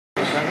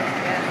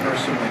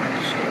personal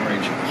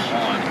storage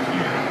pond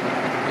here.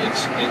 It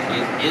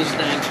is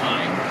that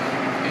time,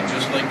 and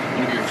just like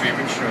one of your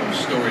favorite shows,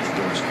 Storage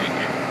Wars, KK.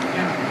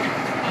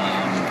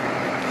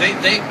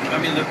 I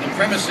mean, the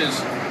premise is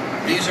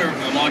these are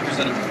lockers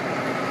that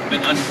have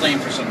been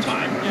unclaimed for some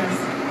time,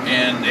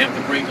 and they have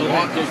to break the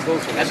lock.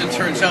 As it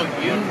turns out,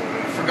 you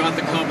forgot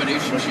the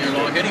combination to your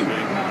lock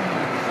anyway,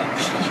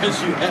 because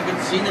you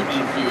haven't seen it in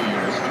a few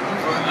years.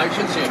 Or I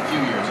should say a few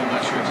years. I'm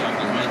not sure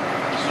exactly when.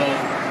 So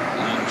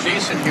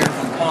Jason here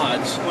from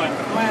Pods.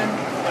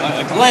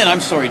 Glenn, I'm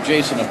sorry,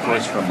 Jason, of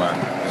course, from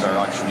is our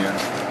auctioneer,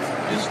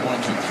 is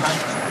going to cut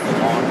the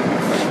lock.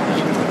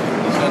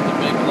 He's got the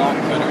big lock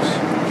cutters.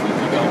 Here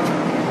we go.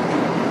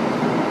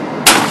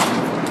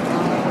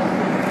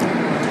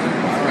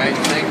 All right,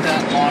 take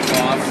that lock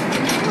off.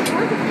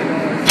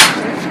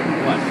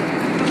 What?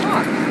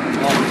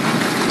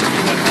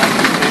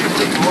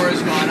 The door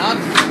has gone up.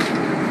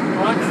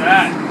 What's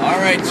that? All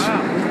right.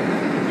 Wow.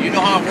 You know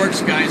how it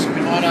works, guys.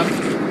 Come on up.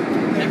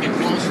 Take a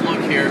close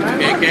look here.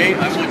 KK,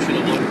 I want you to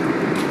look.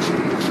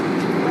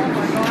 Oh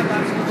my God,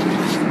 that's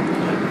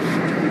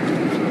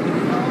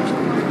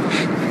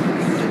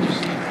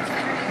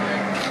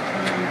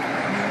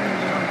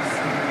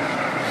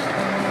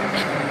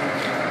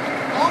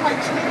Oh my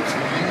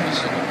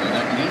God.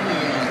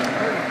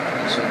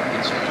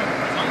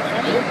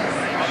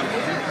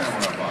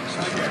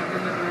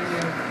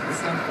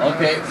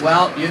 Okay,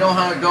 well, you know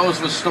how it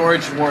goes with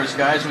Storage Wars,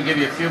 guys. We'll give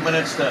you a few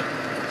minutes to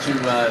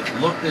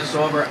look this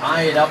over,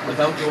 eye it up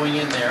without going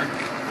in there.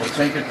 We'll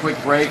take a quick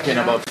break. In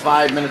about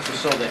 5 minutes or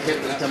so, the hit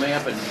is coming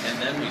up, and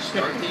then we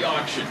start the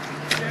auction.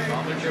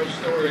 Mama Joe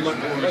Storage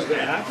Wars.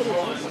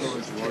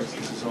 Storage Wars.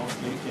 This is all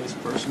KK's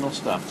personal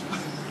stuff.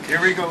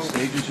 Here we go.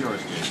 Stage is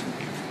yours, Jason.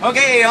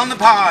 Okay, on the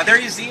pod. There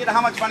you see it.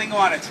 How much money go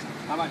on it?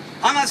 how much?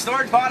 On that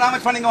storage pod, how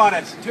much money go on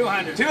it?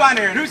 200.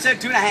 200. Who said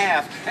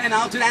 2.5? And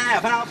now 2.5.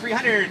 And now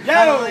 300. Yo. And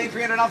now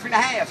 300. Now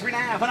 3.5.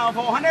 3.5. And now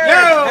 400.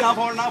 Yo. And now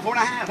 4. And now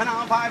 4.5. And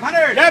now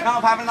 500. Yep. Now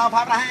 5. And now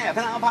 5.5. And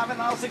now 5. And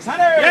now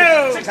 600.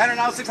 Yo. 600.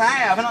 Now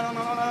 6.5. And now 6.5. And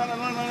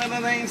now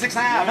 6.5.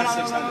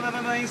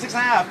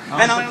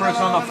 How's the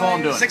person on the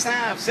phone doing?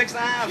 6.5.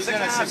 6.5.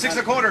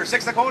 6.5. 6.25.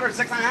 6.25.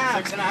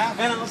 6.5. 6.5.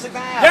 And now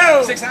 6.5.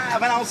 Yo. 6.5.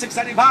 And now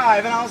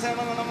 675. And now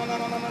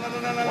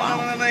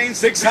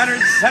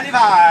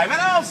 675. And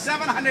now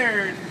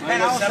 700. And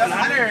now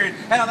 700.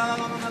 And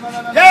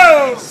now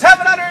Yo.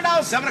 700. Now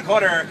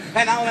 7.25.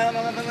 And now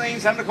 7.25.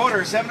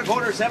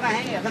 7.25.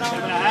 7.5. And now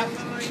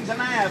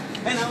 7.5.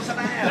 And now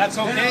 7.5. That's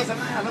okay.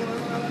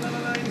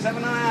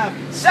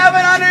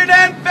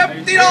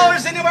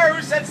 $750 anywhere.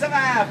 Who said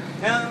 7.5?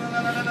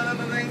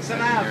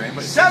 7.5.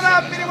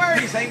 7.5 anywhere.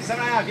 He's saying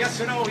 7.5. Yes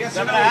or no? Yes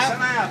or no?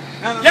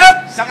 7.5.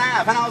 Yep.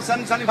 7.5. And now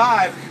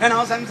 775. And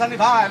now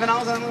 775. And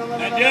now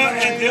 775.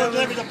 And you'll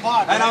deliver the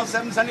pot. And now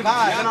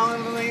 775. And now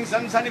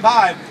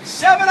 775.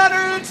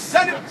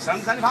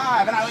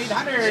 775. And now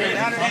 800. And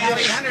now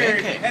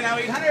 800. And now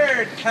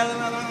 800.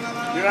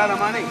 You're out of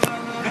money.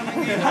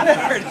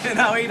 800. And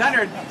now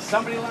 800.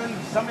 Somebody lend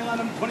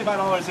him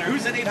 $25 there. Who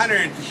said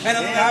 800? And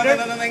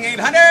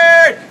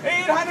 $800.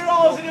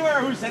 $800 anywhere.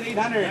 Who said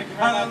 800?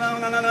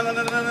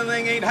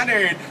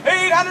 800.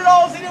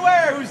 $800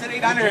 anywhere. Who said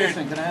 800?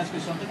 Jason, can I ask you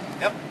something?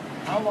 Yep.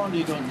 How long do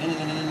you go until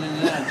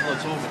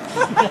it's over?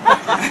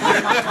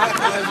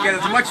 Get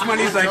as much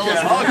money as I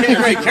can. Okay,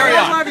 great. Carry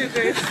on.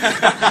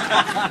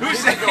 Who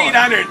said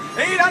 800?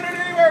 800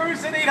 anywhere. Who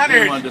said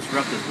 800? Want to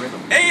disrupt this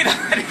rhythm.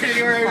 800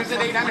 anywhere. Who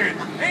said 800?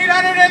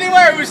 800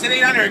 anywhere. Who said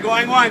 800?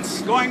 Going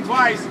once. Going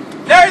twice.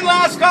 Third and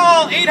last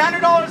call.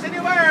 $800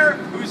 anywhere.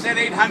 Who said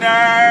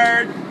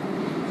 800?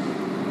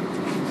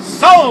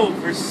 Sold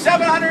for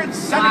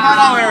 $775.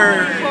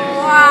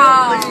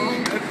 Wow.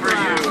 Good for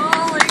you.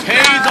 Holy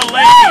Pay cow. the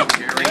lady.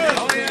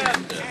 Oh,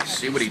 yeah.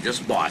 See what he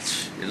just bought.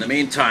 In the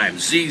meantime,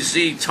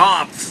 ZZ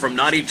Top from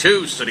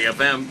 92 City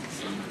FM.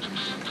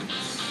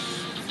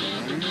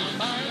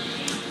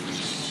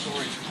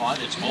 Storage pod,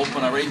 it's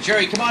open already.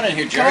 Jerry, come on in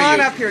here, Jerry. Come on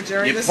You- up here,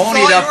 Jerry. You This is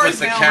ponied all up yours with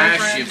the now, my cash.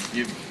 friend.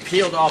 You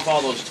peeled off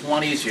all those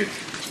 20s.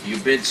 You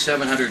bid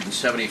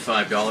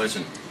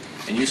 $775,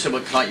 and you said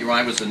what caught your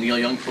eye was the Neil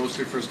Young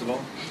poster, first of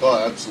all?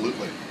 Oh,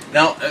 absolutely.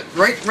 Now,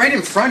 right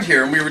in front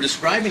here, and we were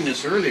describing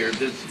this earlier,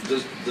 the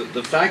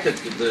fact that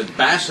the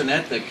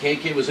bassinet that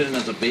KK was in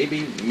as a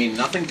baby mean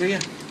nothing to you?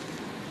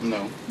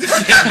 No.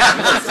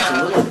 It's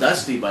a little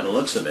dusty by the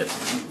looks of it.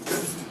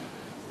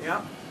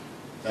 Yeah,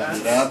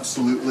 And it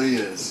absolutely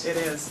is. it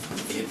is.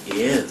 It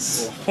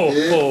is.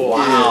 It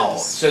Wow. It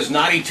is. says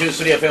 92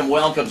 City FM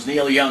welcomes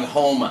Neil Young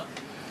home to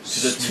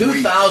the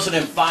Sweet.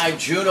 2005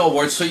 Juno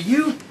Awards. So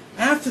you,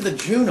 after the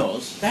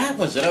Junos, that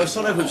was it. I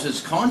thought it was his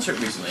concert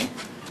recently.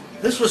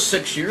 This was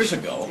 6 years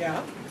ago.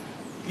 Yeah.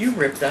 You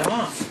ripped that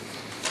off.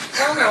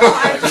 Well, no, well,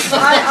 It's hang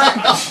fine,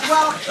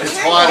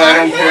 on, I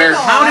don't hang care. on.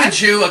 How did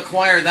you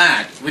acquire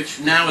that, which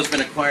now has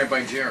been acquired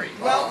by Jerry?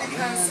 Well,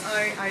 because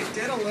I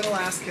did a little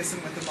ass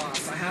kissing with the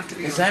boss. I have to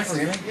be Is honest. that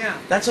really? Yeah.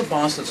 That's a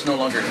boss that's no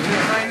longer here.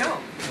 I know.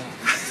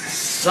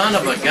 Son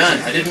of a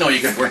gun. I didn't know you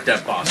could work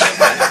that boss.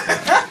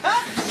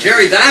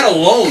 Jerry, that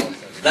alone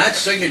That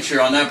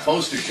signature on that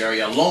poster, Jerry,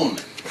 alone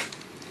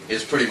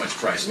is pretty much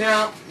priceless.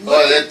 Now, Oh,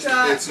 look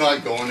at, it's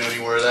not going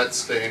anywhere. That's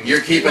staying. You're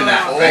keeping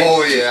that, Wow. right?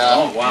 Oh yeah.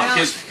 Oh wow! Now-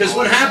 Because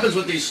what happens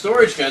with these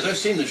storage guys? I've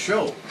seen the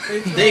show.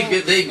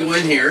 They go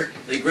in here,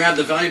 they grab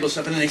the valuable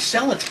stuff, and then they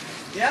sell it.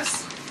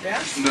 yes,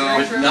 yes. No.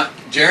 very true. Not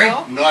Jerry.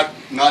 No?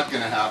 Not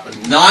gonna happen.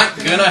 Not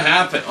gonna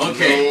happen.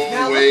 Okay. No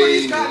Now look way. what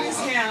he's got in no. his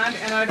hand,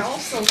 and I'd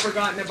also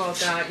forgotten about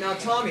that. Now,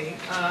 Tommy,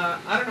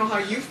 I don't know how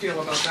you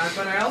feel about that,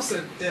 but I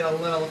also did a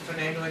little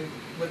finagling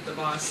with the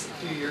boss a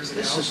few years ago.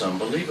 This is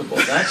unbelievable.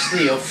 That's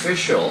the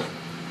official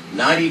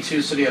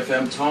 92 City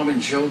FM Tom and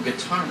Joe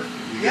guitar.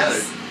 You got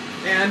Yes.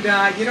 And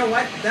you know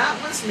what?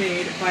 That was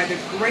made by the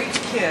great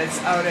kids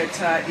out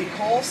at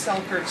Ecole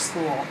Selkirk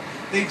School.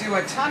 They do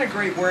a ton of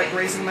great work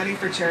raising money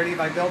for charity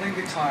by building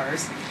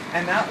guitars,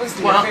 and that was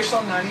the Well-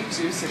 official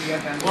 92 City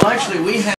FM. Well, actually, we had.